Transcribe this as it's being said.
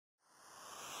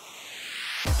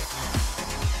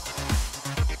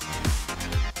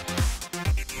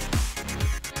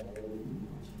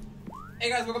Hey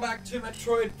guys, welcome back to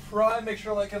Metroid Prime. Make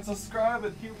sure to like and subscribe,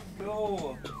 and here we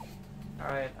go.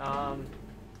 Alright, I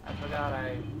forgot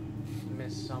I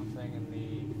missed something in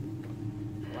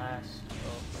the last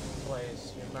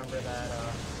place. You remember that,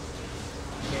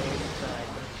 cave that I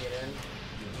couldn't get in?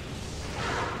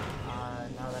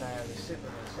 Now that I have the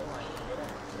super missile, I can get in.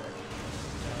 So,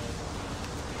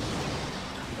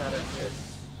 gotta just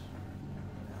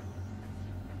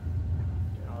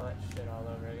do all that shit all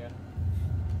over again.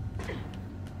 Might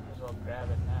as well grab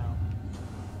it now.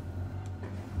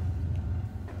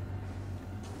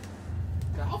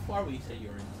 So how far would you say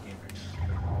you're in this game right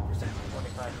now? Percent? 25%.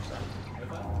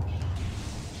 25?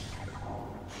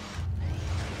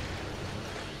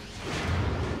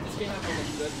 This game has a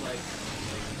good,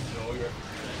 know your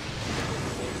percent.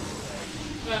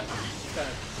 It's kind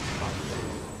of possible.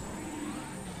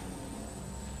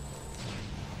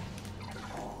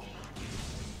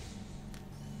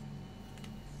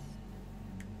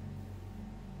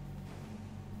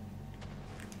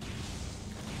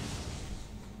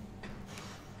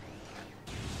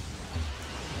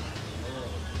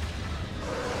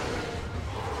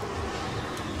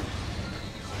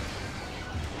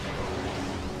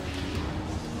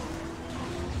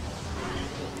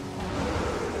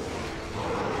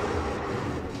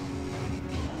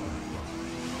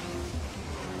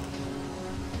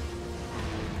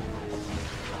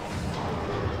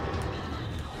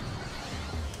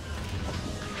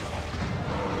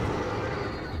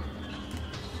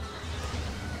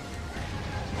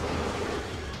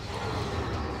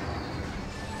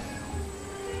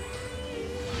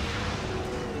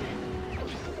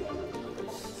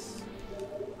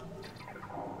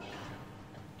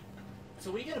 So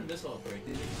when you get a missile upgrade,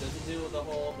 does it do the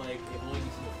whole, it only gives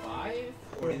you the 5?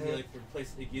 Or does it,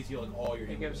 replace, it gives you, all your...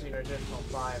 It gives you an additional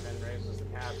 5 and raises the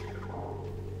cap.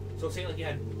 So say, you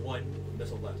had 1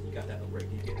 missile left, you got that upgrade,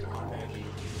 you get automatically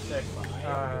 6. 5?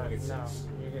 No, you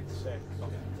get 6. Okay,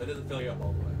 so it doesn't fill you up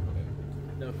all the way. Okay.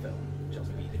 No fill,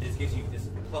 just beef. It just gives you this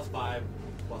plus 5,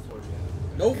 plus 4.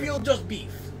 No fuel, just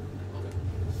beef. Okay.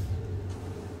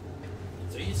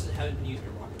 So you just haven't been using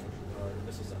your rocket launcher, or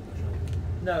missile set much, right?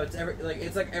 No, it's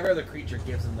like every other creature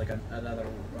gives them another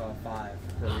 5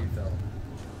 for refill.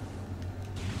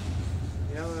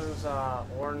 You know those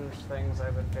orange things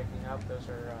I've been picking up? Those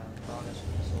are bonus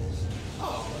missiles.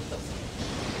 Oh, that's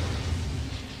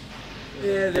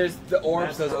yeah, there's the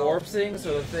orbs, those orb things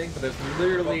or the thing, but there's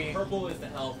literally... Well, purple is the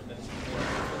health, and then...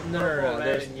 No,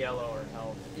 red and yellow are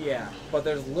health. Yeah, but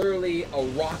there's literally a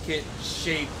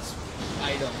rocket-shaped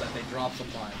item that they drop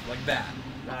sometimes, like that.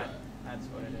 That's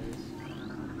what it is.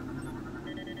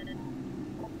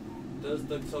 Does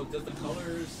the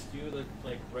colors do the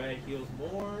red heals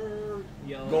more?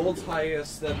 Yellow? Gold's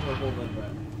highest, then purple, then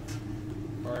red.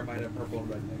 Or I might have purple and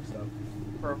red mixed up.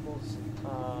 Purple's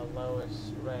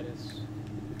lowest, red is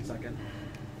second.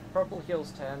 Purple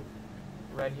heals 10,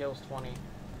 red heals 20, and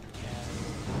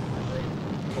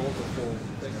gold's a full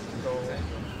thing. Gold is a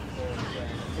full thing.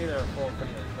 It's either a full thing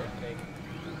or 50.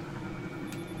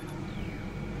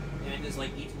 And does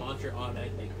each monster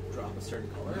automatically drop a certain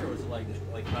color, or is it just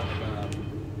kind of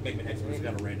Mega Man X, where it's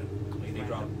kind of random? They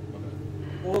drop. Okay.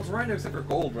 Well, it's random except for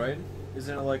gold, right?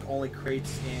 Isn't it only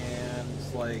crates and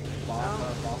bosses?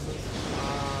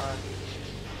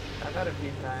 I've had a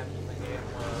few times in the game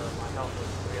where my health was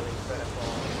really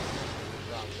critical and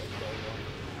dropped the gold one.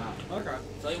 Ah, okay.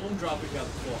 So it won't drop if you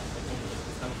have the full.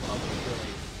 It's kind of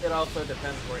really. It also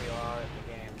depends where you are in the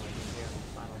game. Like if you're in the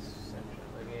final section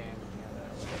of the game, you have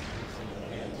a decent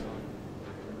chance on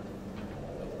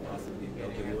possibly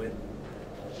getting it.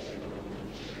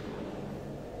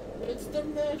 It's the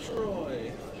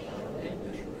Metroid!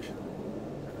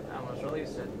 I almost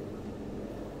released it.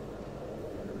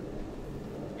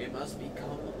 It must be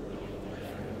common.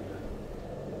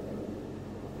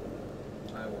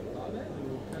 I will love it.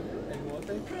 And what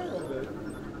they try of it.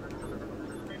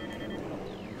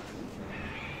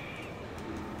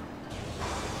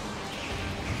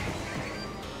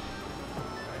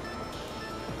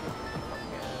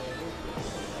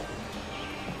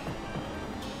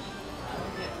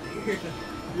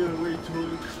 You gotta wait till it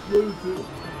explodes.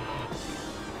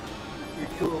 Your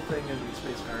cool thing in the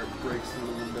space pirate breaks through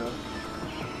the window.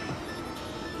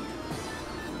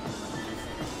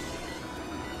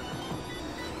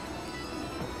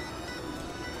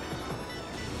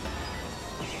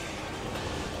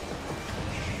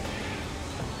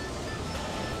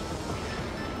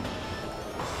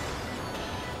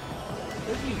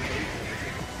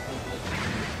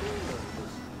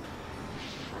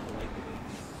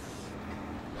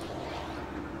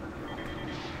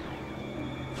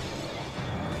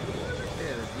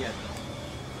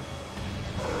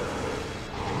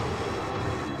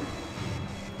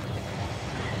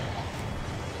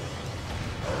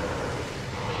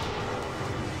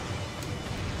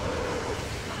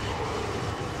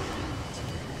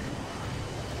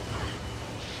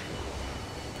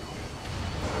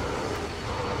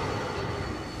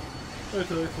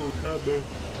 That's a nice little combo.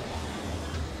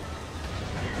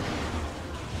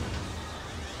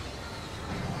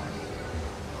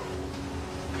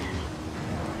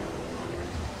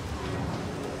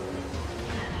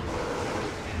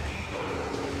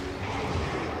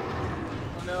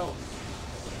 Oh no.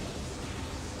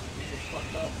 It's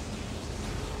fucked up.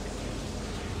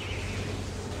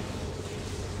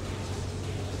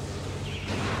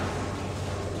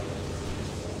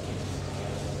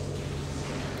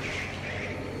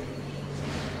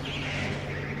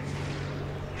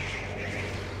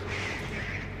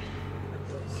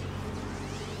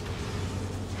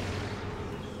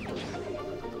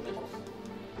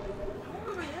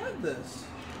 This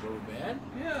Really bad?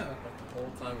 yeah Like the whole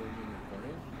time we've been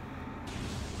recording?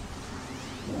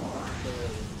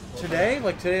 today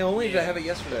today only did I Yeah. have it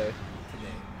yesterday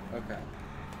Today. okay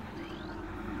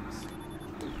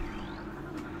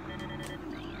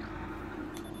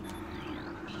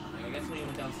Like, I guess when you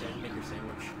went downstairs to make your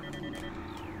sandwich.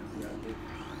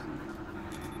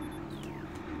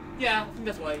 Yeah, I think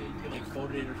that's why you like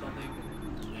folded it or something.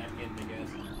 Napkin, I guess.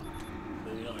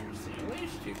 So you don't have your sandwich?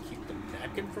 Do you keep the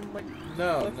napkin from like...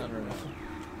 no I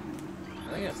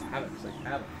think it's habit because I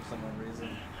have it for some odd reason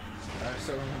I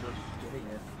still remember getting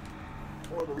it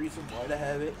Or the reason why to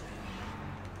have it.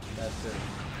 that's it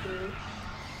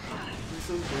This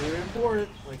is very important.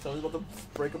 Like something's about to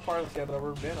break apart like I've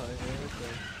never been on it.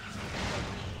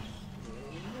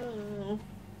 So.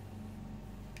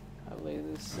 I believe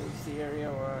this is the area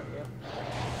where, yep.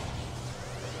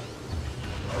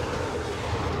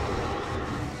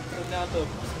 So now the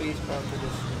space bar for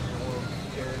this more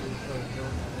characters or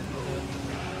villain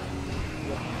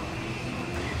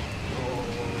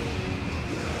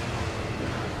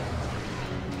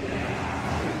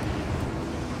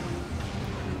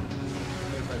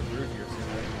there's like root here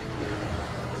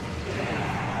somewhere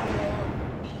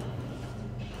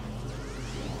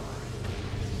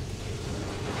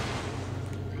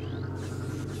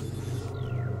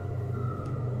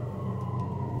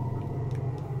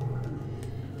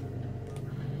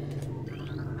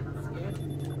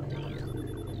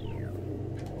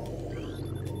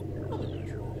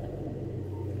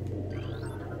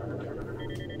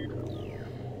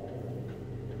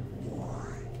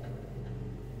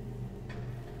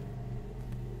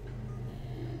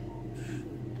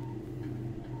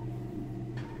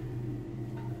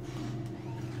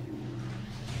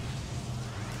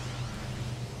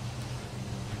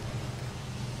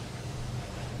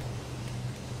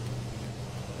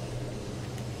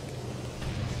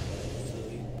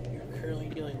currently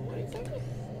dealing with what exactly?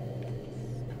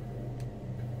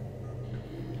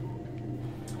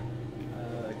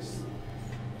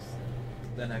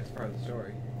 the next part of the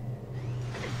story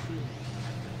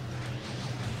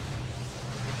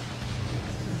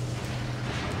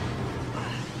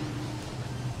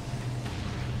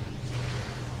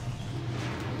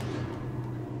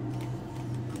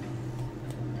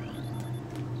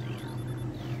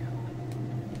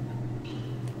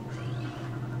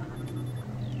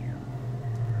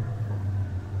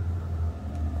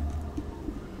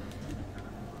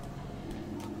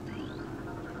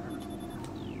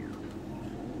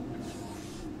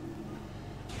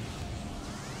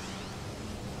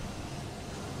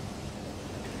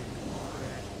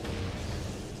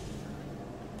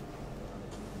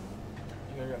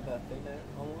You gonna grab that thing there?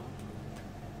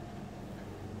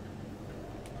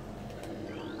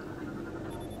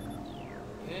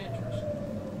 Interesting.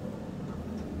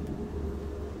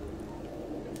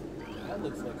 That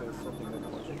looks like a something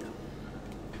like project.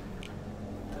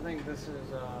 I think this is,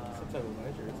 Some type of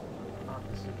visor.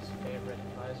 Marcus's favorite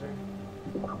visor.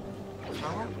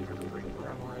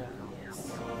 Thermal,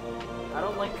 yeah. I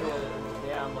don't like the,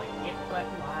 yeah, I'm like, it but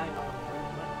why,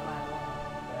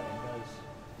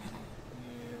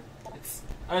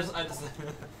 I just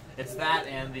it's that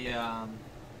and the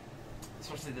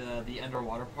especially the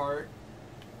underwater part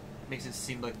makes it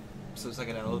seem like so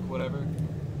psychedelic, whatever.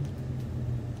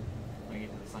 When you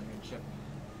get to the sunken ship.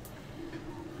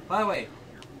 By the way,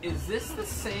 is this the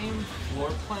same floor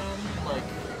plan? Like,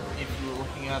 if you were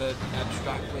looking at it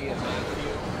abstractly at map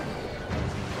view,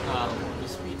 the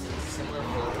speed's a similar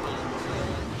floor plan to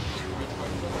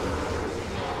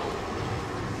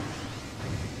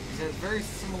it's very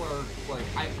similar, like,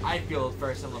 I feel it's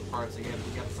very similar parts. Like, you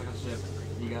got the second ship,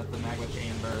 you got the magma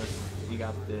chambers, you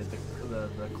got the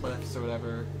cliffs or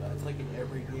whatever. It's like in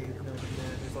every game,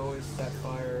 there's always that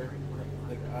fire,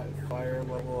 like fire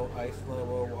level, ice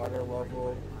level, water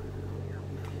level,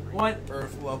 What?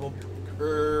 earth level,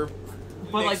 herb.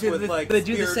 But like, they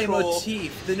do the same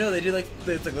motif. They do like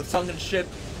the sunken ship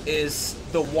is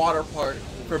the water part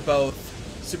for both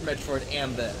Super Metroid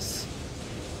and this.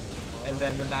 And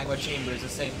then the magma chamber is the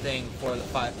same thing for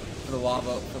the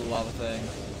lava thing.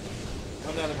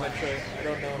 I'm not a Metroid. I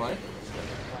don't know. What?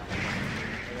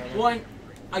 Well,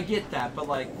 I get that, but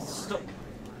like,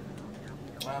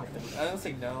 Wow. I don't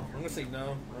say no. I'm gonna say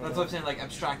no. That's what I'm saying. Like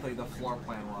abstractly, the floor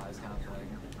plan wise, kind of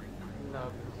thing.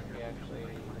 No, because we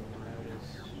actually notice.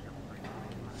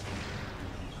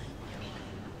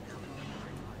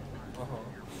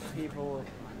 People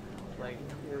like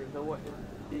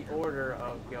the order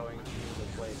of going to the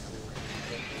places is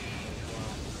different as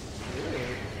well.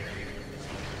 Really?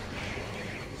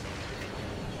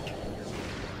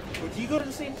 Well, do you go to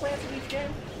the same plants in each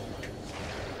game?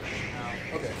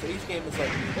 No. Okay, so each game is like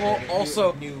Well,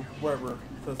 also- new wherever.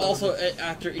 So it's Also, like-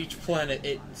 after each planet,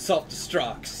 it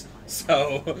self-destructs.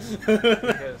 So.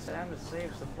 Because Samus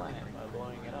saves the planet by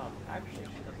blowing it up. Actually,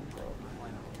 she doesn't blow up the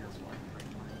planet on this one.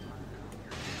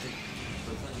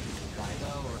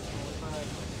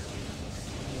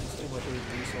 it's too much of a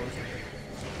resource.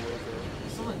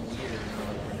 Something weird.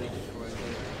 They destroyed it.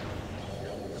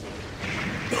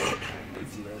 I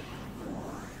see that.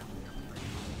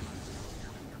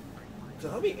 So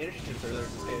how many energy chips are there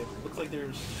in this game? Looks like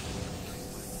there's.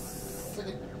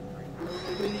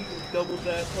 Maybe you can double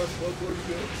that plus one more to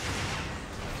go.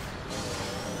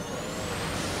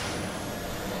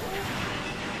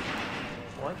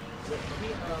 What?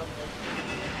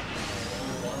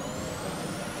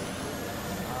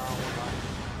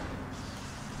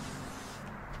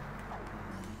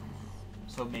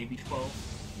 So maybe 12.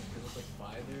 There's like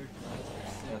 5 there.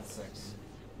 That's 6.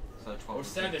 So 12. Or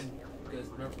 7. Because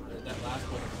remember that last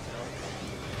one.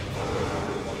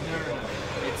 No.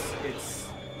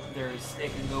 It's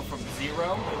it can go from 0, go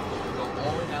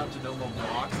all the way down to no more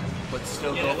blocks, but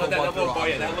still Yeah, go that little bar.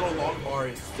 Yeah, through that little long bar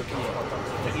is the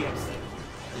EM6.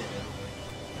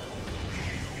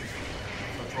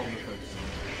 So 12 to 13.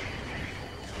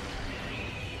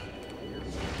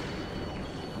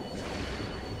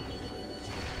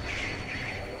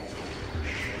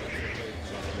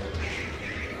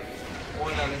 Or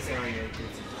now this area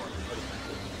gets important.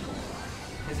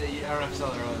 Because I don't know if you saw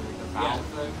that earlier, like the valve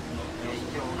thing. Yeah, you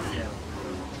can only see it.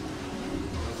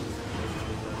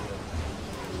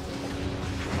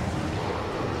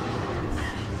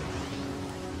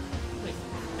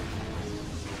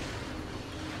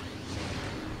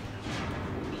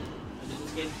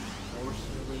 This game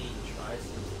forcibly tries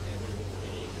to end the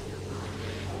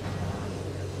game.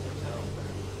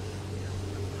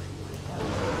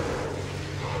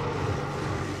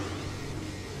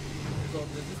 So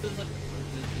this is like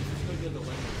is this going to be the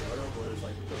Legend of Zelda where it's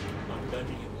like the one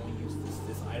dungeon you only use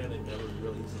this item and never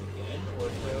really use it again,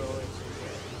 or is it always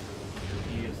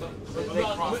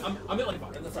I'm at like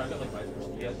 5. That's right, I'm at like 5.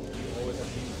 Yeah, you always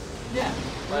have to use. Yeah,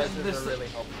 Visors are really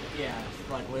helpful. Yeah,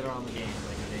 like later on in the game,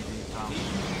 like they do. You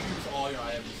use all your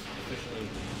items efficiently.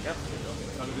 Yep. Okay,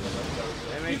 it's not gonna be like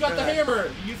They you make got sure the that-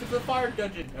 hammer. You use it for the fire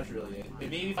dungeon. That's really it. And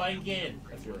maybe fight again.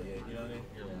 That's really it. You know what I mean?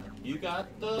 Yeah. You got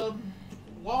the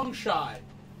long shot.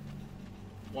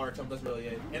 Water temple. That's really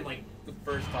it. And like the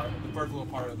first little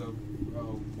part of the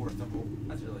forest temple.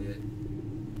 That's really it.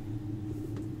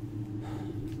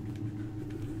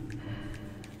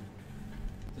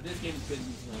 So this game's good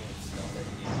using all that stuff that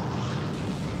you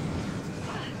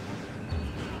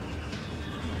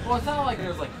Well, it's not like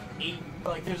there's like 8,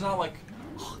 like there's not like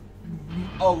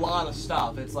a lot of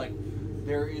stuff. It's like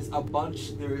there is a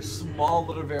bunch, there is small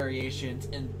little variations,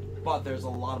 but there's a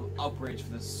lot of upgrades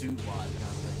for the suit line kind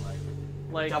of thing,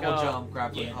 like double jump,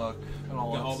 grappling yeah. hook, and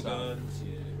all got that all stuff. guns.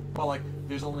 Yeah. But like,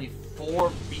 there's only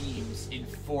 4 beams in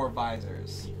 4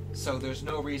 visors, so there's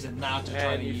no reason not to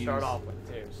try And to you use. start off with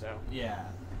 2, so. Yeah,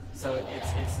 so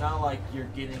it's not like you're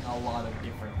getting a lot of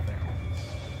different things.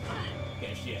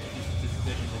 Yeah, this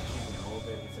division is changing a little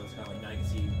bit, so it's kind of like now you can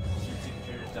see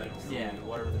signatures, now you can see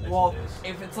whatever the next Well, one is.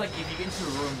 if it's like if you get into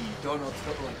a room and you don't know what to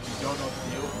go, like you don't know what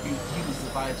to do, you use the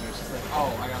visor. It's just like,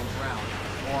 oh, I gotta look around,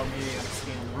 or maybe I'm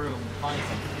scanning the room and find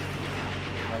something.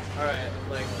 Like, Alright,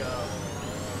 like,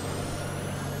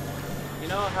 you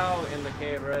know how in the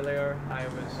cave earlier I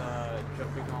was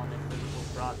jumping on invisible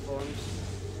platforms?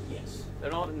 Yes.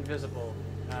 They're not invisible.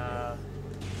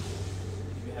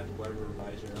 You have whatever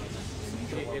visor on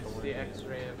that. It's the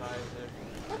X-ray visor.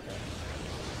 Okay.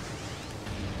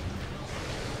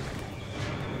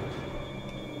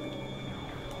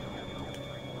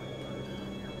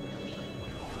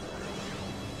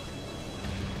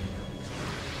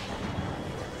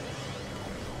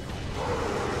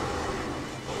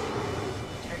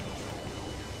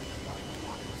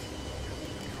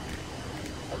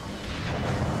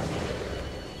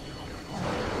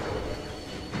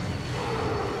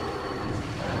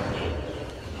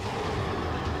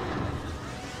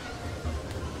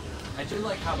 I do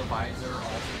like how the visor also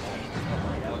changed the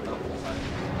whole time.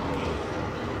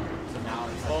 So now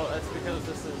it's Well, that's because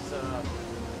this is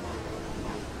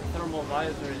thermal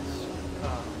visor is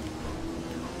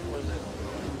what is it?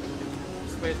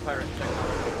 Space pirate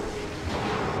technology.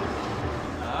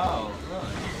 oh,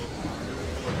 really?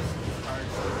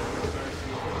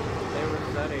 They were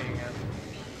studying it.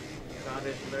 Found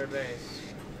it in their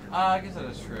base. I guess that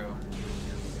is true.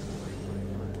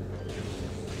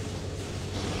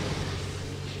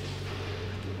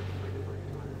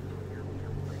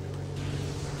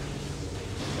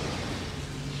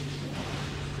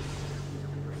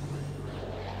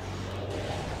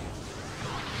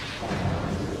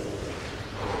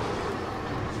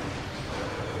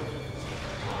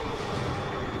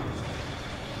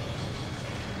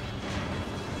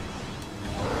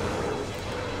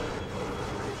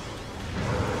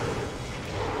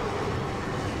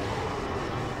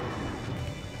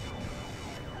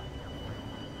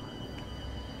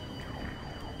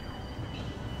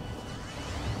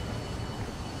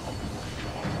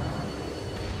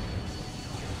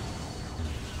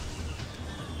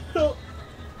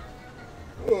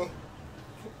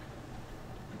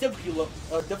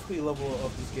 Difficulty level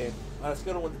of this game. On a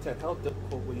scale of 1 to 10, how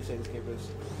difficult would you say this game is?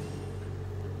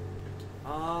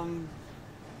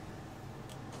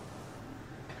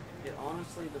 It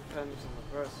honestly depends on the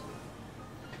person.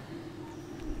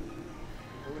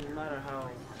 It wouldn't matter how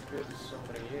good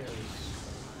somebody is.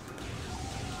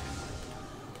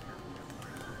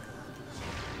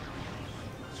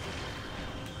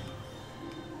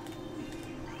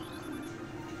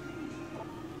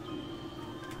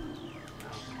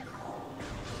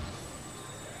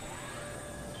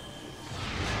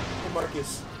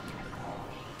 Marcus.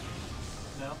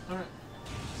 No? Alright.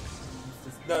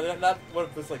 No, not what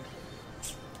if it's like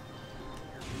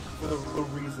for the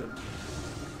reason.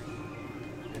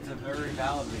 It's a very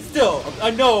valid reason. Still,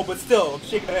 I know, but still, I'm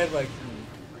shaking my head like.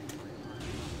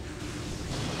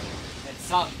 It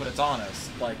sucks, but it's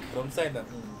honest. Like, I'm saying that.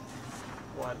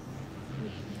 What?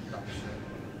 oh, shit.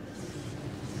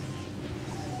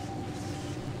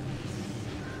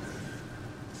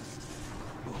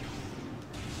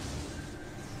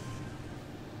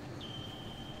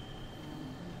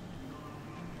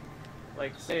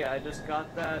 Like, say I just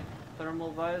got that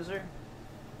thermal visor.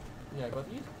 Yeah, got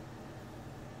these.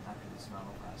 Not gonna smell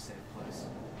a safe place.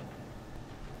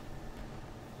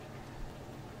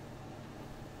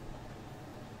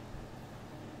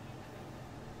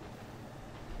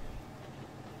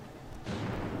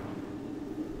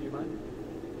 Do you mind?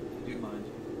 Do you mind?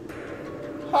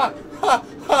 Ha ha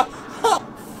ha ha!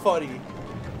 Funny.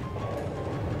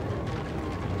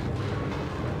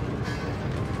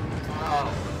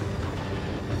 Oh.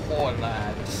 Poor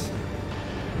lads.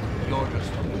 You're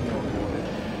just a poor boy.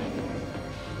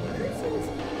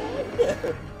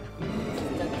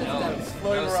 No,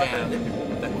 floating no, around.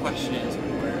 Sam. The question is,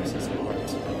 where is his heart?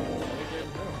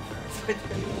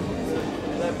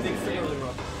 That big signal is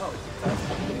wrong. Oh,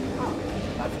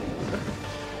 that's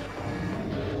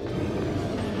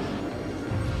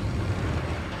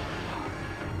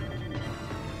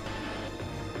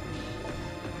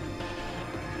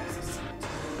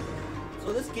So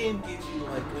this game gives you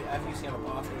like after you see on a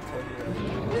boss, it'll tell you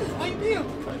like, this is how you do.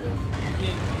 Kind of.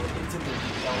 It's in the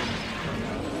development.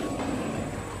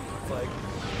 It's like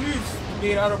he's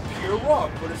made out of pure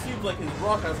rock, but it seems like his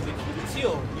rock has been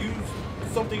concealed. Use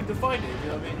something to find it. You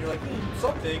know what I mean? You're like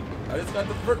something. I just got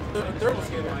the thermal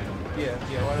scanner. Yeah.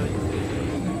 Why don't you use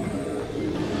it?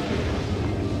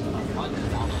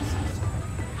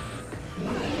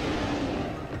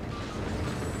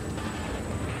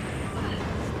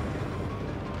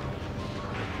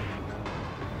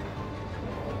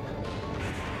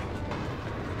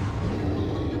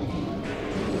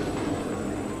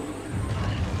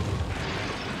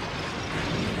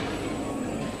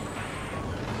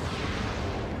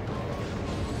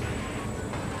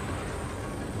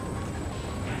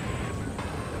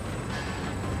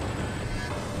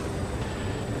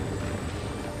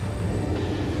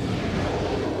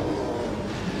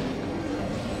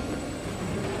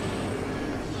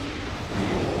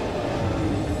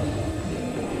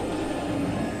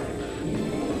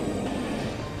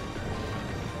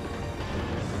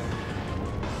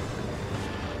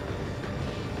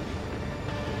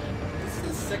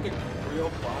 Second real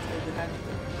boss that had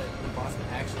that the boss can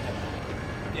actually have.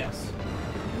 Yes.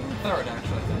 Third,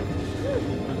 actually, I think.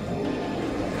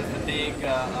 Because the big, I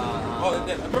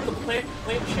remember the plant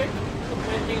chick? The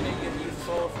plant thing that you get to use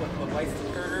soul for the lights to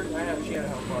girder? She had a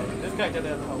health bar. This guy doesn't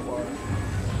have a health bar.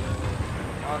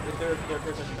 Their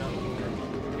person doesn't.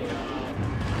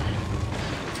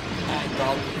 I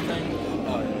dog thing.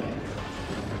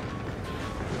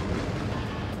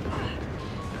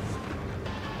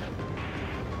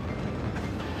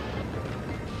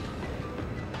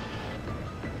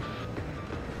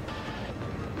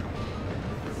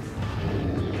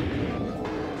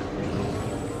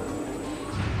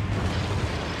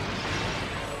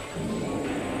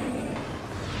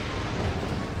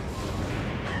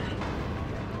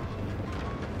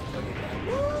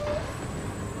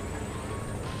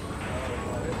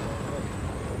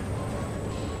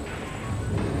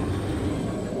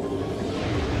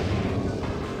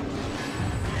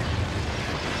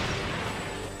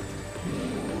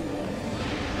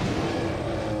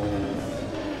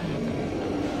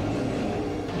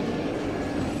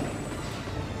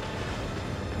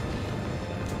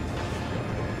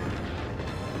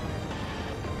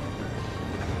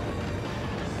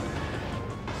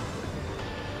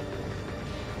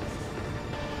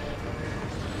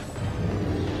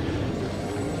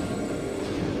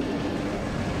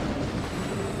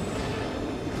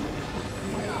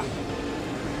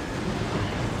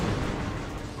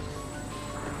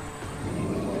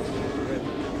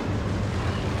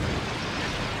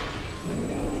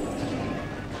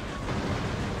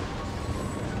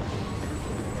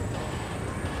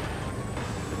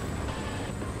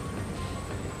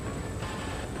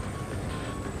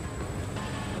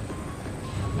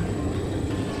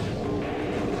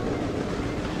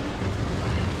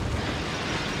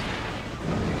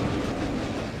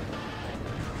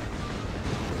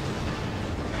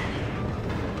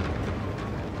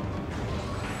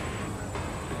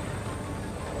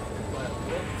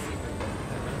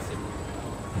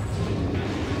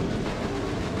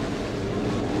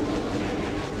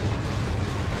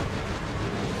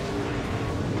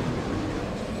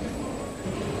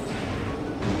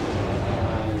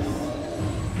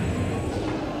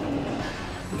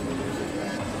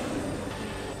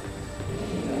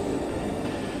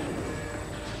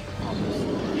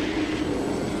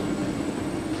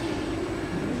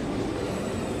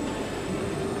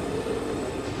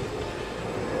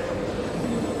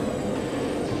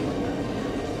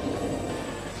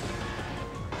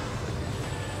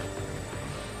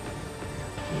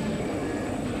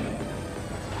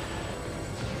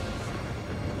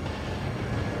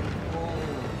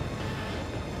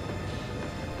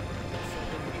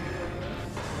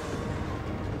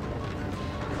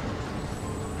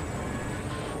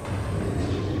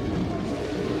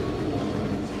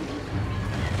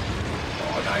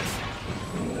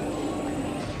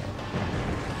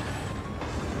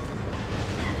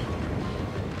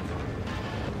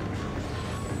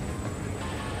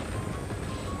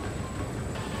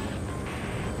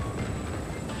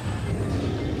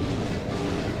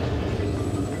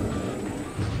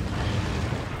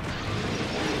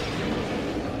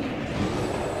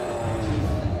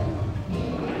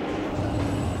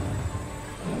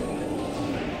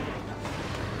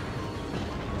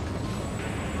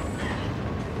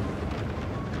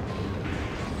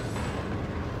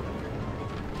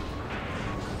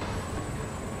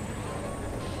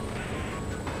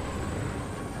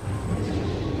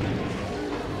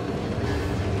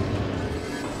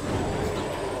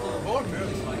 Oh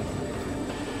yeah.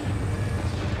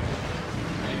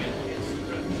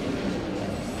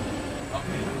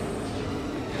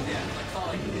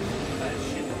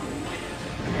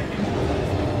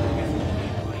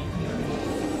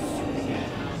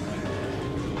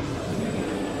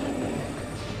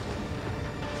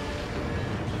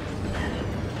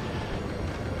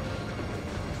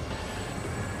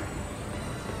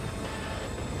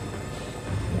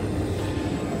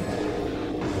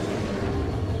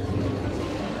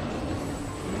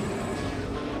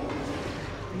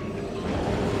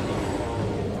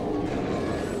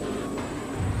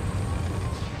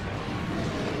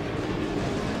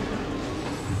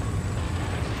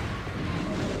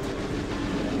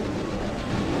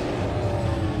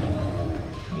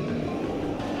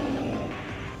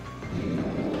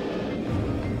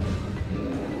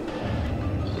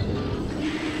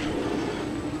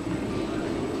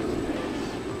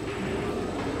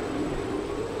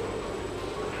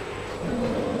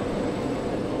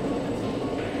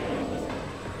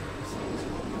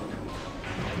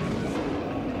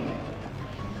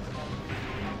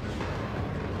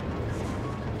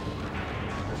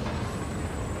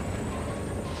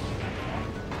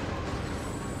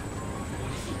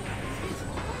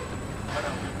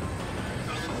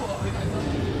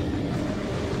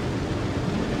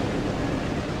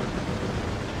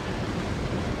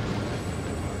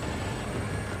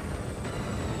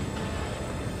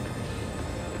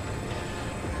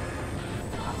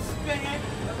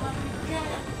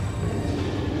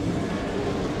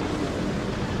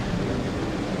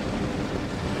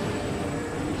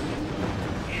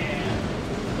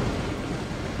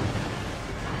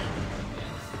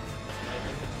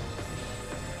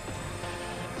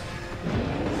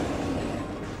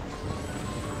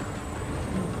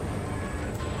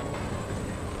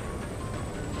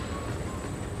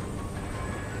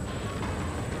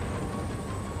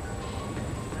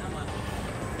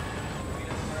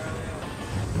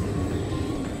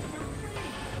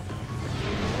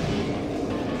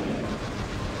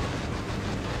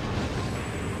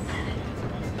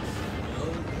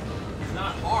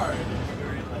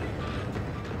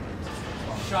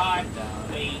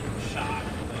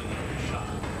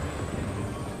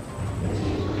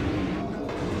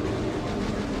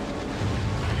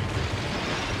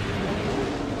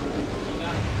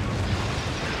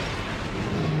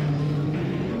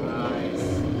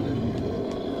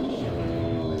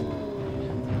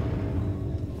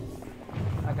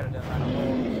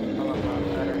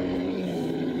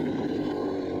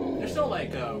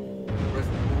 like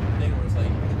Resident Evil thing where it's like,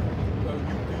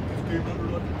 you speed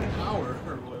run like an hour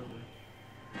or whatever.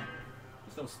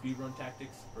 There's no speedrun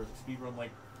tactics or speedrun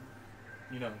like,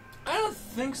 you know. I don't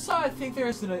think so. I think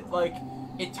there's like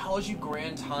it tells you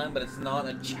grand time, but it's not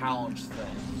a challenge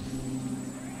thing.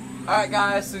 All right,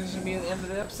 guys. So this is gonna be the end of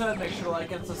the episode. Make sure to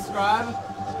like and subscribe.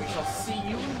 We shall see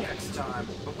you next time.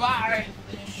 Bye bye.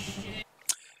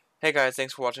 Hey guys,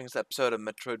 thanks for watching this episode of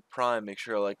Metroid Prime. Make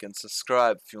sure to like and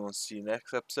subscribe. If you want to see the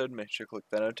next episode, make sure to click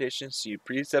that notification. See the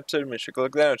previous episode, make sure to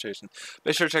click that notification.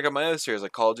 Make sure to check out my other series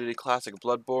like Call of Duty Classic,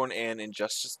 Bloodborne, and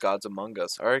Injustice Gods Among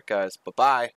Us. Alright guys,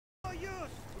 bye-bye.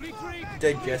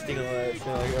 Digesting all that. It's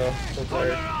like, oh, so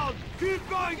tired. Keep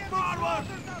going forward!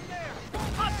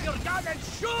 Up your gun and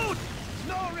shoot!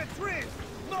 No retreat!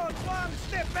 Not one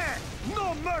step back!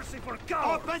 No mercy for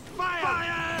cowards! Open fire!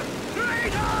 Fire!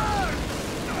 Traitors!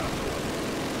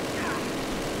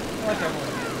 I like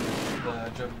everyone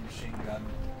the German machine gun.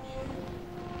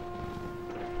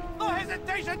 No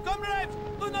hesitation, comrades!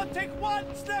 Do not take one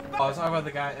step back! Oh, I was talking about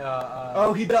the guy,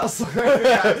 Oh, he does.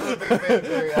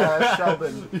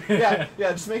 Sheldon. Yeah,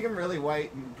 just make him really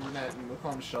white and brunette and we'll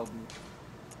call him Sheldon.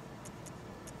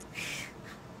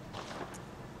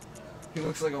 He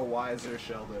looks like a wiser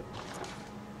Sheldon.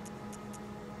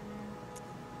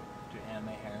 do anime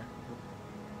hair.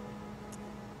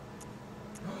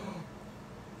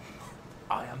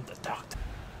 I am the doctor.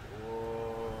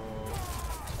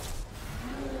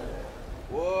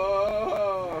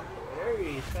 Whoa!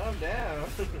 Harry, calm down.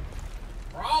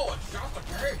 Bro, it's just a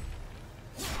game.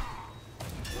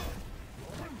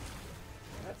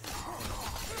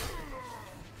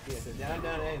 Yeah, so down,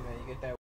 A, man. You get that.